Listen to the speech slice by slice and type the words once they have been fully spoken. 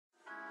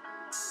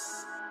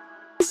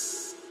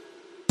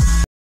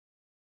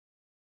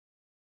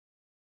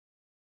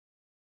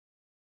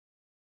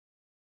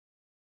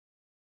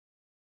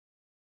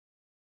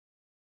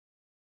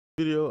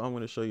video, I'm going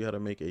to show you how to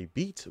make a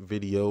beat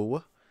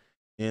video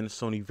in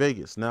Sony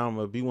Vegas. Now I'm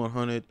a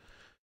B100.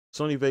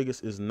 Sony Vegas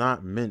is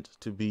not meant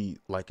to be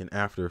like an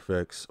After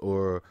Effects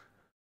or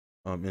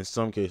in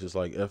some cases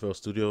like FL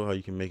Studio, how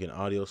you can make an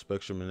audio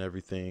spectrum and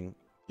everything.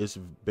 It's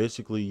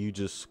basically you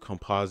just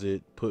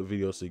composite, put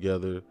videos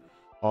together,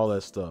 all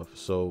that stuff.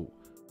 So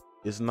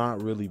it's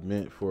not really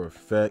meant for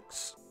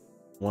effects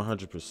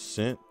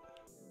 100%.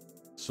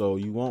 So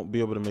you won't be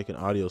able to make an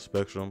audio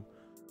spectrum,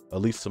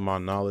 at least to my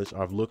knowledge.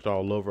 I've looked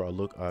all over.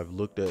 I've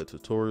looked at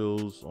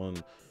tutorials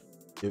on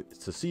it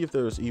to see if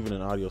there's even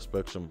an audio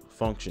spectrum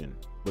function,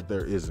 but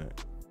there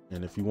isn't.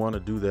 And if you want to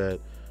do that,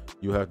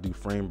 you have to do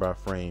frame by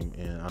frame.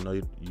 And I know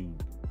you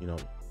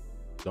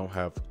don't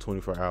have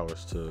 24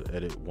 hours to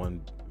edit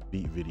one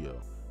beat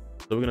video.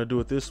 So we're gonna do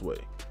it this way.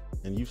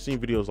 And you've seen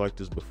videos like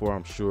this before,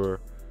 I'm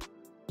sure,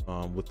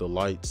 with the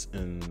lights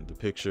and the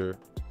picture.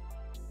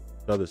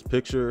 Now this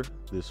picture,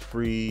 this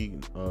free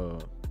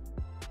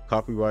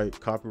copyright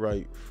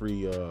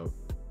free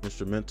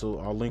instrumental,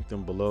 I'll link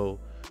them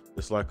below.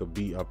 It's like a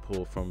beat I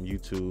pulled from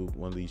YouTube,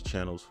 one of these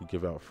channels who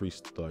give out free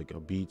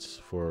beats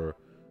for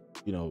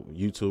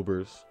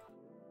YouTubers.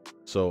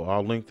 So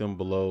I'll link them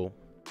below.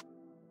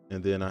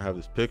 And then I have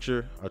this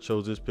picture. I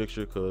chose this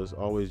picture because I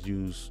always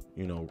use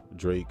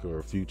Drake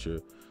or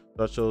Future.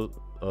 So I chose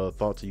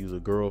thought to use a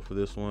girl for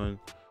this one.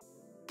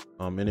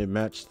 And it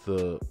matched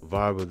the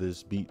vibe of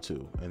this beat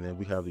too. And then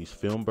we have these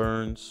film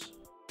burns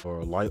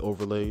or light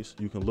overlays.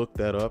 You can look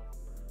that up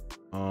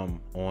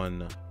on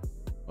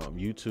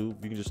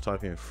YouTube. You can just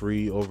type in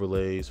free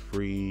overlays,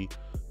 free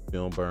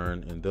film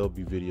burn, and there'll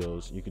be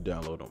videos. You can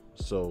download them.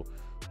 So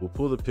we'll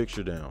pull the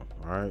picture down.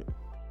 All right.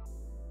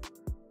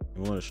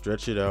 You want to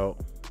stretch it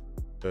out.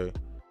 Okay.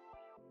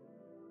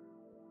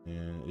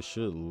 And it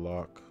should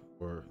lock,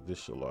 or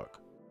this should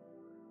lock.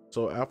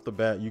 So off the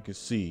bat, you can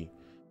see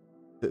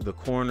the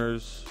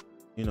corners,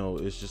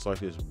 it's just like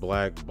this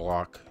black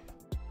block.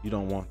 You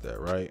don't want that,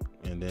 right?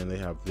 And then they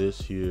have this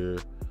here.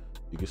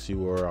 You can see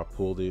where I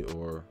pulled it,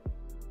 or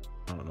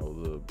I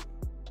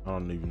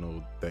don't even know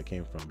where that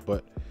came from.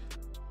 But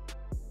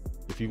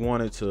if you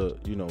wanted to,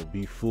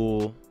 be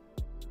full,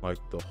 like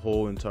the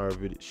whole entire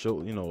video,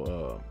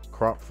 show,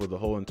 crop for the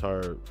whole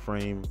entire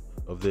frame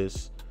of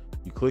this,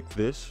 you click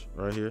this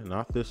right here,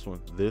 not this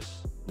one,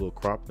 this little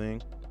crop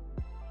thing,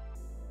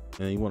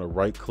 and you want to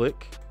right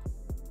click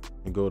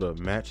and go to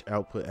match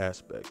output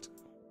aspect,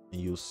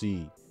 and you'll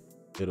see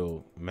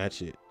it'll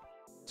match it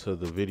to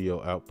the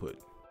video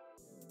output.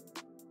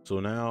 So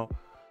now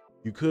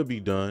you could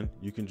be done.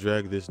 You can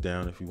drag this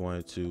down if you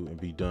wanted to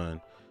and be done,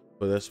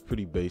 but that's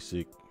pretty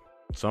basic.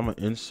 So I'm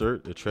gonna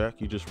insert the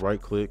track. You just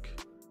right click,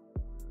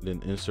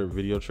 then insert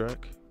video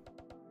track,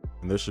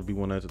 and there should be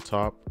one at the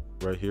top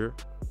right here.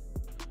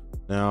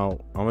 Now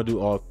I'm gonna do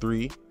all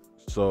three,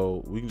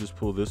 so we can just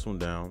pull this one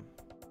down.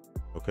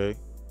 Okay.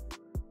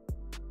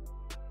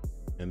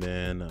 And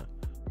then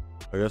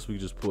I guess we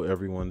just pull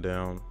everyone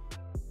down,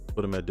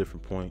 put them at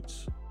different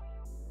points.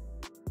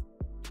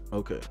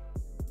 Okay.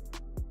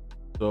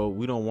 So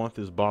we don't want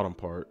this bottom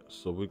part,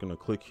 so we're gonna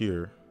click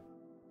here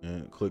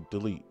and click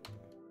delete.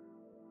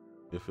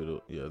 If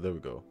it'll, yeah, there we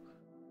go.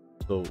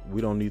 So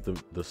we don't need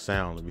the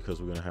sound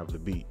because we're gonna have the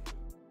beat.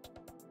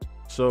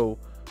 So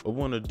what we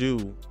want to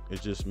do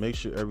is just make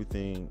sure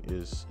everything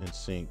is in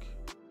sync.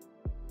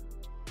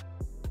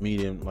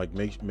 Medium, like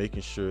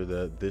making sure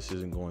that this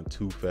isn't going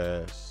too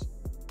fast,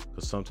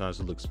 because sometimes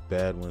it looks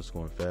bad when it's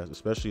going fast,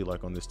 especially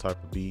like on this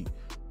type of beat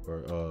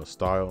or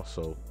style.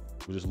 So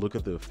we just look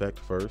at the effect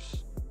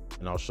first,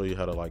 and I'll show you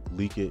how to like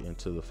leak it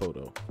into the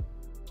photo.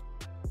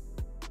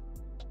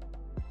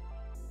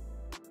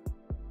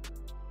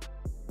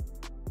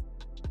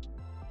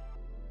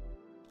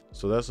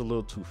 So that's a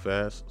little too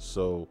fast,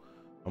 so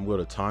I'm going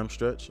to time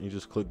stretch. You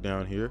just click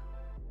down here,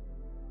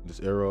 this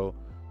arrow,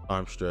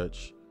 time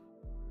stretch,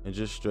 and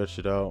just stretch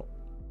it out,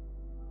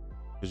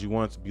 because you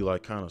want it to be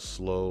like kind of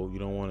slow. You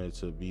don't want it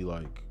to be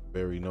like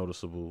very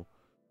noticeable.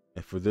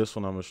 And for this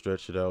one, I'm gonna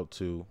stretch it out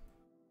too.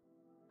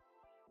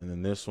 And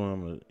then this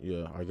one,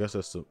 I guess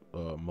that's the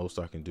most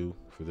I can do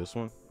for this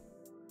one.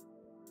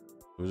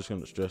 We're just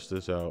gonna stretch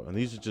this out, and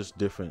these are just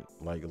different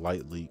like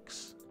light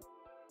leaks.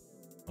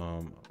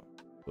 So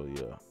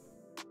yeah.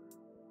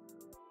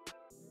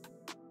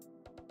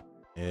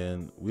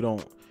 And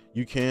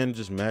you can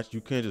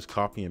just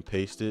copy and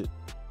paste it,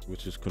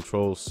 which is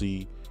Control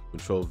C,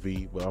 Control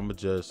V, but I'm gonna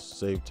just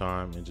save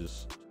time and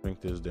just shrink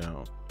this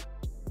down.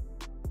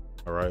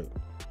 All right.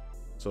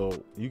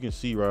 So you can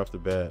see right off the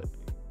bat,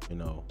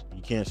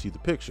 you can't see the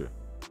picture.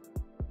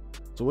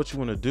 So what you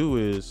want to do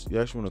is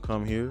you actually want to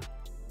come here,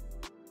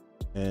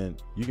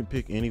 and you can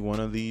pick any one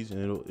of these,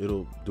 and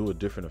it'll do a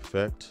different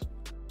effect.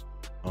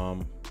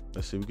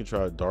 Let's see, we can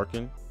try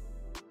darken.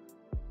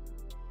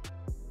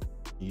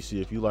 You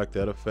see, if you like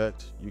that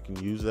effect, you can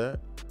use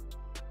that.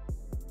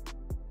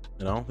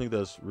 And I don't think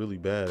that's really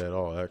bad at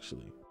all,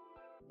 actually.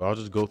 But I'll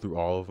just go through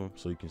all of them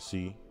so you can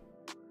see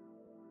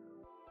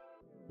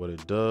what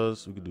it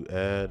does. We can do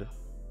add.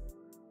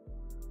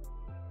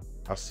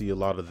 I see a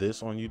lot of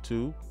this on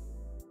YouTube.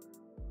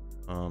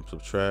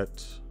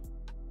 Subtract.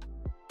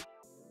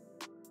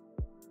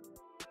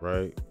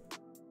 right?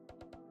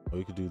 Or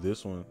you could do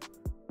this one.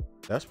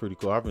 That's pretty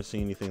cool. I haven't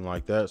seen anything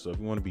like that. So if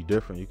you want to be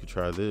different, you could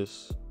try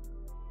this.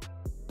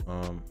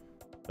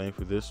 Same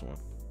for this one.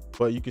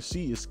 But you can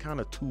see it's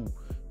kind of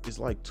it's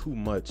like too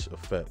much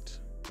effect.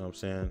 You know what I'm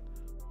saying?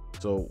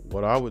 So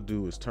what I would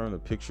do is turn the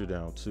picture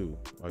down too,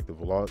 like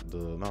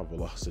not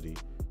velocity,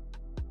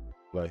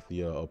 like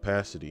the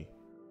opacity,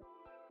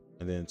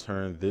 and then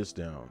turn this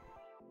down.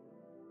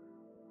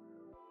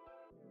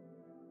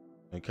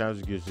 And kind of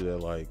just gives you that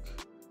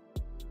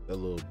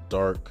little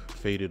dark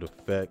faded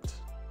effect.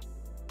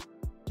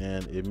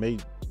 And it may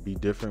be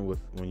different with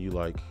when you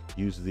like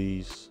use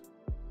these,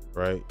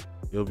 right?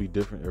 It'll be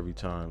different every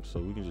time. So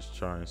we can just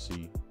try and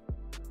see,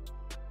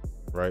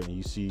 right? And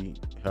you see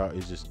how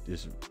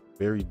it's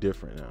very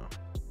different now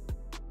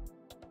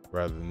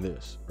rather than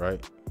this,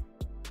 right?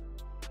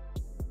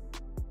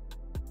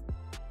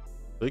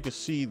 So you can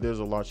see there's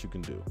a lot you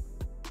can do.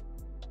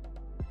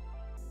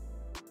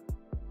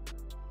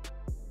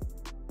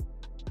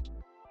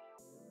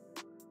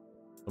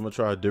 I'm gonna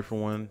try a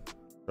different one,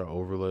 try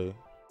overlay.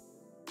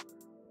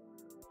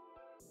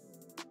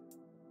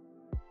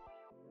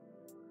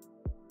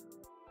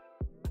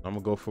 I'm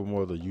gonna go for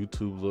more of the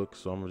YouTube look,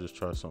 so I'm gonna just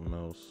try something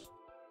else.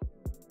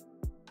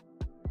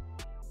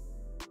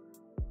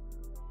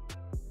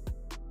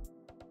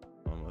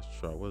 Let's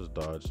try, what does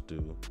Dodge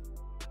do?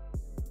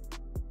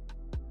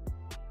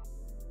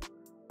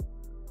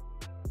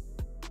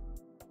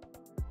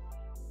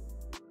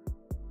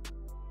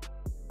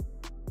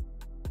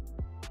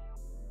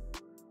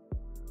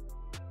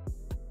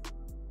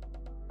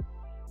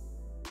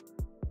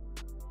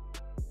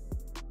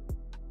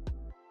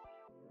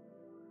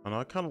 And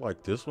I kind of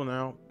like this one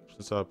out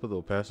since I put the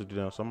opacity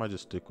down, so I might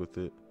just stick with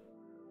it.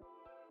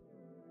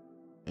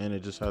 And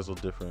it just has a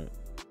different,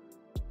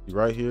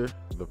 right here,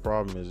 the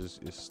problem is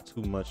it's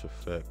too much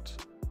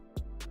effect.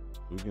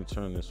 We can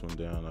turn this one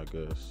down, I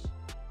guess.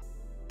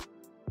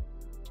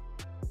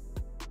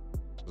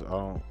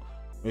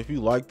 If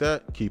you like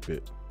that, keep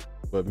it.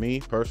 But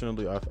me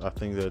personally, I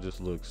think that just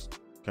looks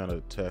kind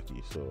of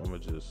tacky, so I'm gonna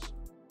just.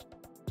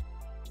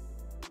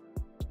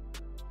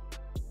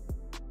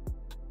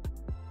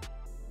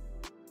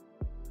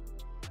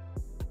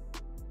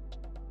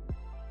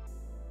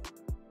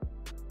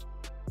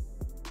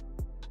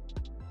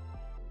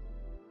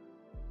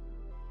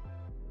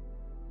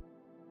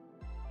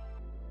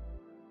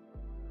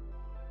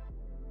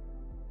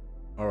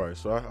 All right,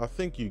 so I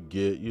think you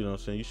get, you know what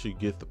I'm saying, you should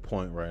get the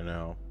point right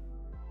now.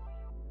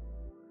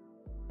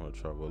 I'm gonna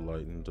try what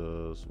lighting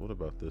does. What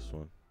about this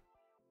one?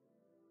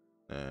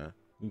 Nah,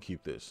 you can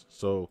keep this.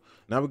 So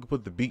now we can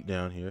put the beat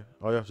down here.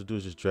 All you have to do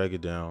is just drag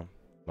it down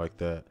like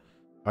that.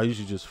 I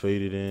usually just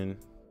fade it in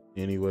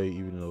anyway,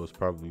 even though it's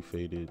probably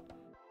faded.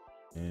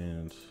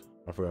 And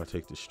I forgot to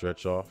take the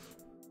stretch off.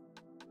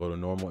 Go to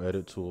normal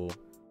edit tool.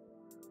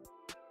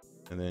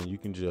 And then you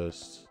can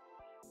just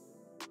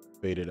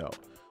fade it out.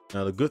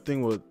 Now the good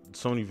thing with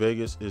Sony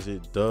Vegas is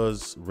it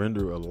does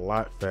render a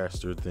lot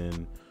faster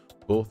than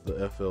both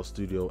the FL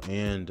Studio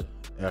and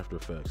After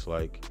Effects,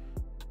 like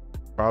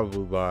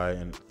probably by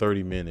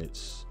 30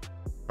 minutes,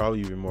 probably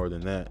even more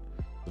than that.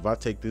 If I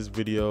take this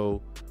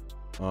video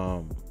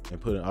and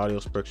put an audio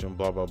spectrum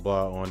blah blah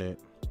blah on it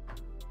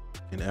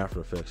in After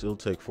Effects, it'll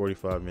take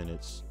 45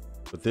 minutes.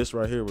 But this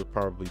right here would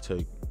probably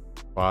take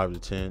 5 to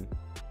 10,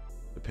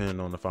 depending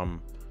on if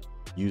I'm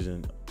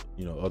using,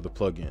 you know, other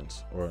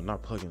plugins, or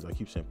not plugins, I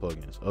keep saying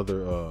plugins,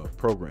 other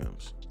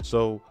programs.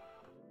 So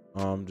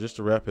just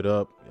to wrap it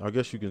up, I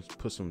guess you can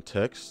put some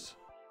text,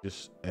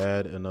 just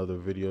add another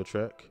video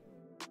track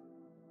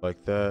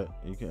like that.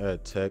 You can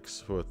add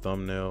text for a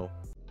thumbnail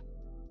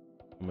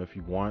if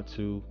you want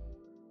to.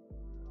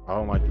 I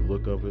don't like the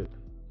look of it,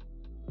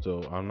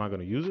 so I'm not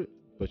going to use it,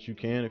 but you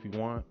can if you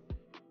want.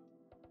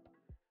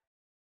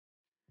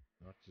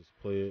 I'll just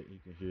play it, you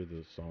can hear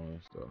the song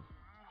and stuff.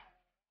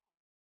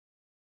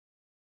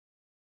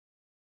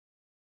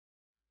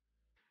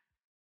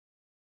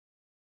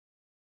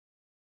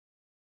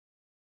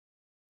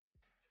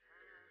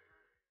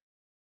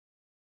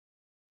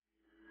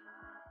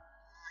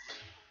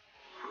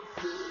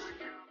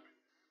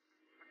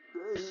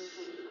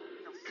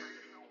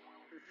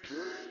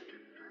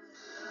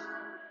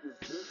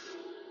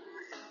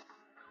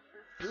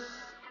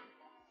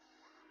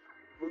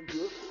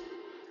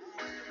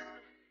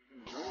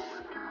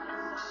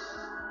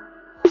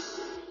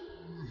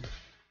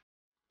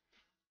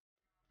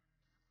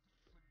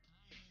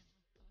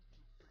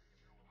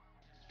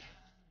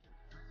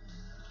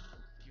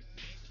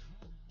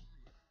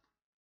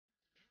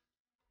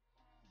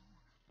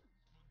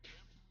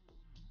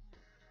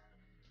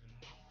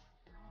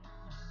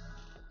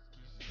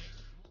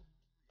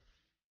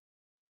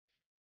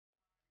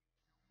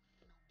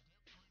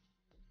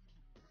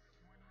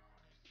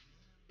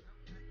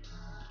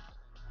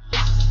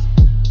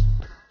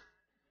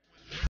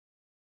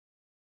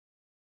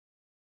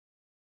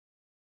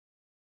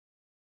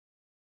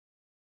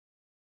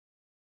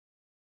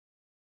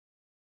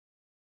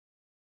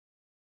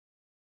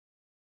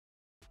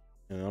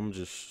 And I'm gonna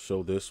just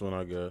show this one,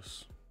 I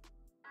guess.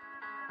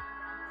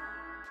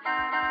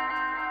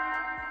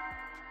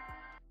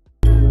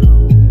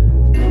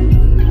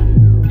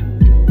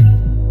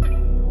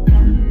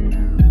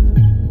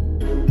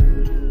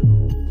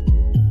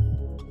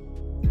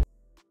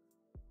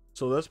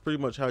 So that's pretty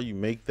much how you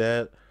make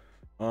that.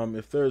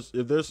 If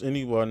there's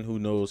anyone who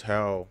knows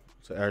how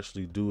to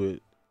actually do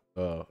it,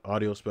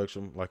 audio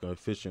spectrum like an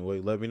efficient way,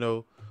 let me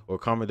know or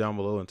comment down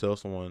below and tell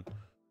someone.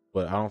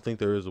 But I don't think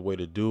there is a way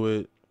to do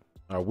it.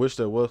 I wish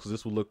there was, because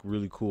this would look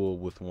really cool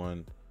with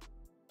one.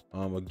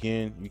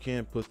 Again, you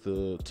can't put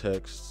the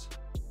text,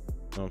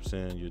 you know what I'm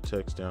saying, your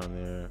text down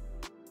there.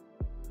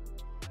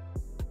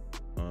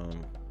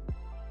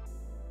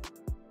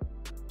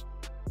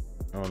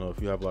 I don't know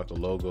if you have like a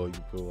logo, you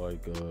put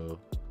like I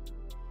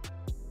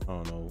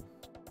don't know,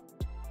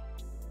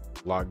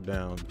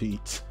 lockdown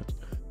beats.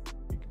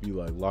 It could be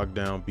like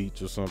lockdown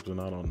beats or something.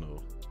 I don't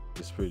know.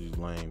 It's pretty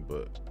lame,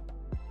 but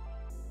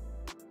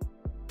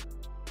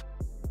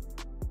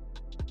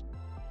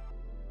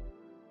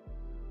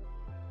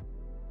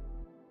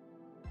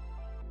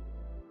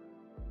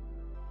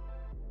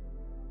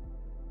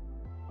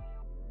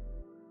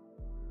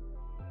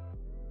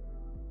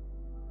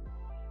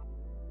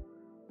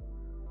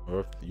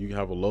or if you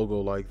have a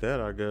logo like that,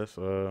 I guess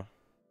that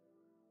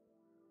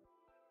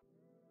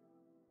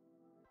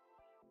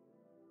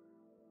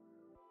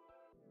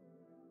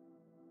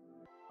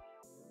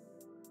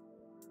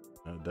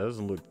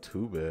doesn't look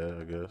too bad,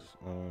 I guess.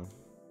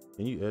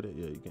 Can you edit?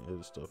 Yeah, you can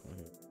edit stuff in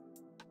here.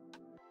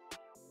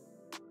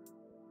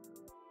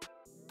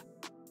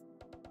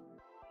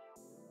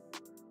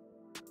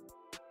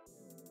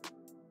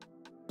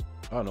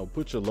 I don't know,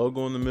 put your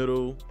logo in the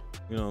middle,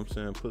 you know what I'm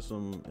saying? Put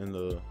some in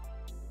the,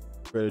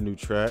 create a new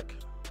track.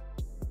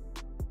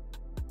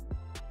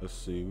 Let's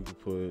see, we can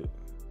put,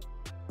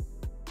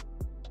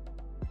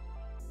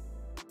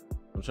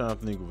 I'm trying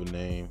to think of a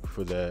name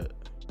for that.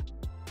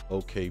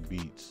 Okay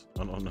Beats.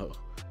 I don't know.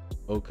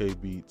 Okay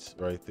Beats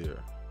right there.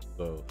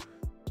 So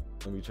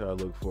let me try to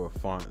look for a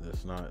font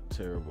that's not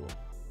terrible.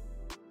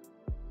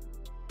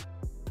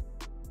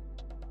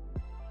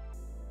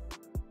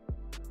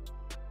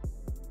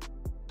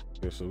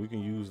 Okay, so we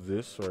can use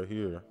this right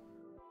here.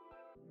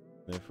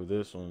 And for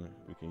this one,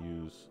 we can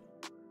use,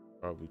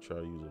 probably try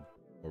to use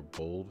a more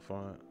bold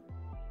font.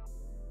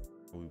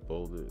 We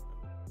bold it.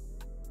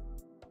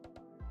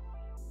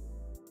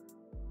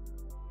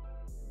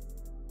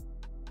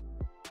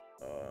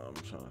 I'm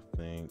trying to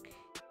think.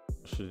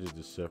 I should have did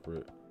this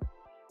separate.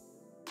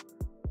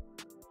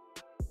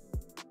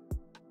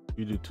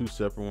 You do two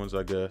separate ones,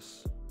 I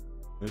guess.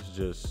 It's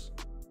just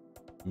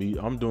me.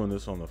 I'm doing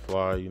this on the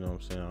fly, you know what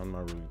I'm saying? I'm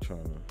not really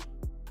trying to.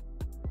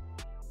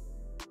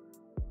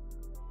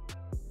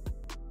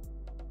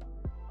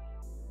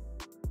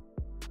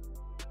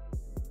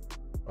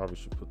 Probably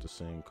should put the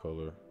same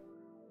color.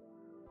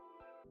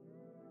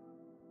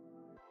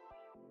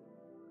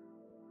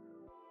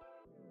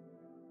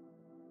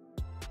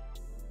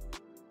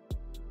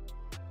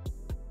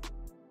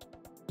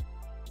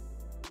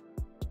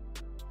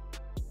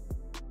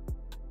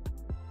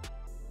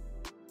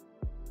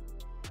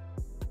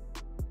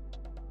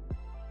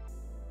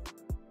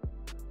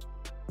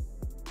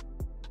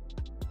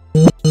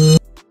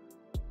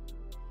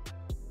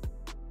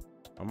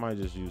 I might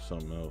just use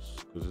something else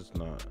because it's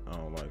not, I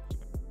don't like it.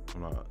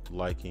 I'm not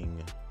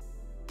liking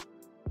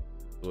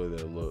the way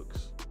that it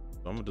looks.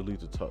 So I'm gonna delete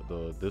the top,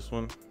 this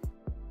one,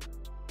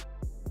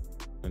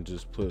 and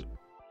just put,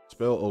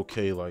 spell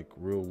okay like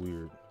real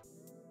weird.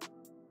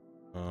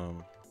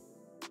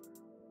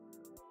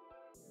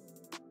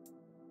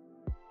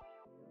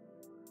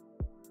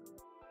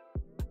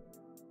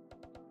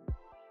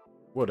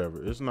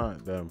 Whatever, it's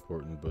not that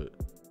important, but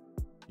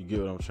you get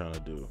what I'm trying to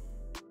do.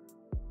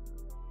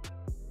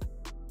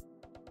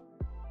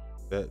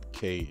 That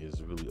K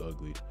is really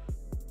ugly,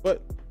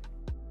 but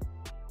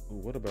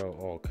what about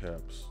all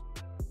caps?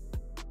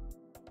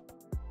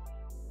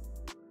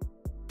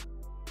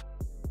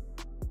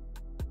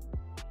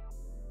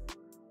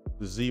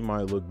 The Z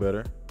might look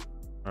better.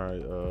 All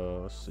right,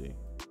 let's see.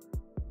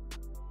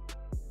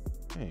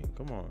 Dang,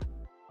 come on.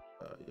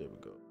 Here we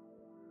go.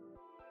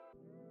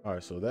 All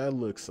right, so that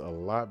looks a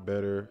lot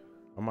better.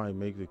 I might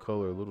make the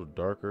color a little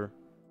darker.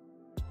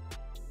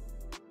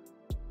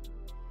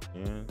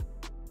 And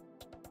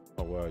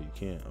oh wow, you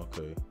can't.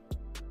 Okay.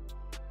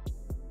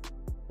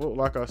 Well,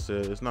 like I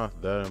said, it's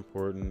not that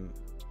important,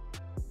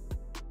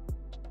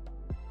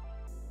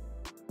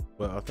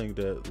 but I think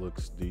that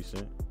looks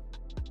decent.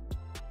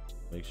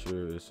 Make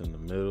sure it's in the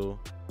middle.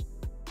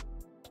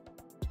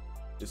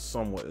 It's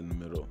somewhat in the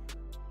middle,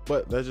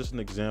 but that's just an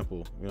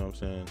example, you know what I'm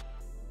saying?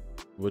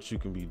 What you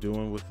can be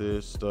doing with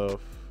this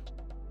stuff.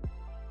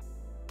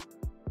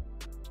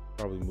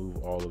 Probably move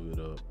all of it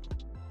up.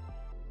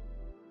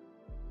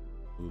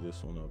 Move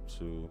this one up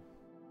too.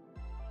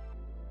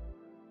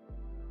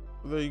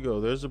 There you go.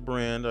 There's a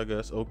brand, I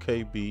guess.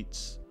 Okay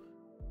Beats.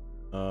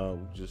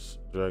 Just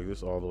drag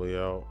this all the way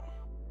out.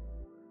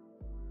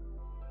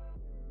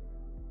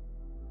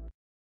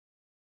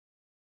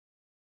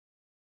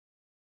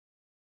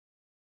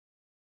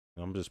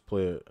 I'm just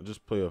play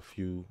a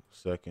few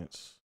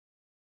seconds.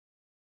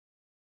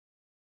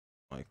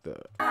 like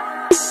that.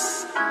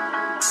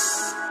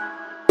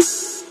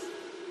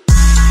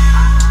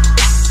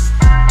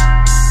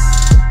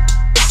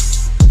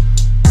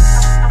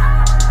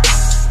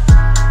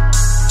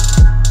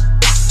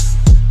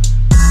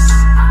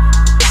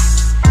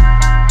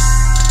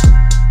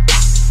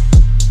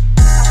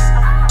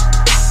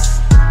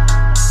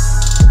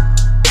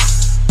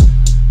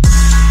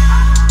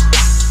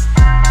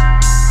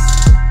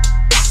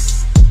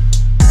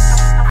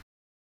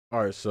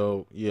 All right,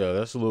 so yeah,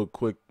 that's a little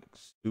quick,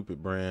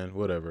 stupid brand,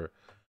 whatever.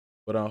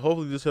 But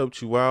hopefully this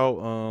helped you out.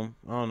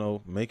 I don't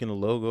know, making a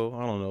logo.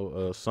 I don't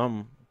know,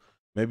 some.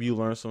 Maybe you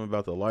learned something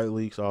about the light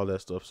leaks, all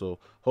that stuff. So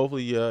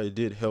hopefully, yeah, it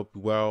did help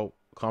you out.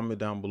 Comment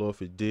down below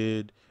if it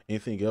did.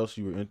 Anything else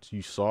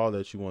you saw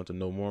that you want to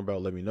know more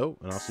about, let me know,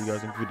 and I'll see you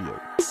guys in the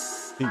video.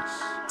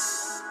 Peace.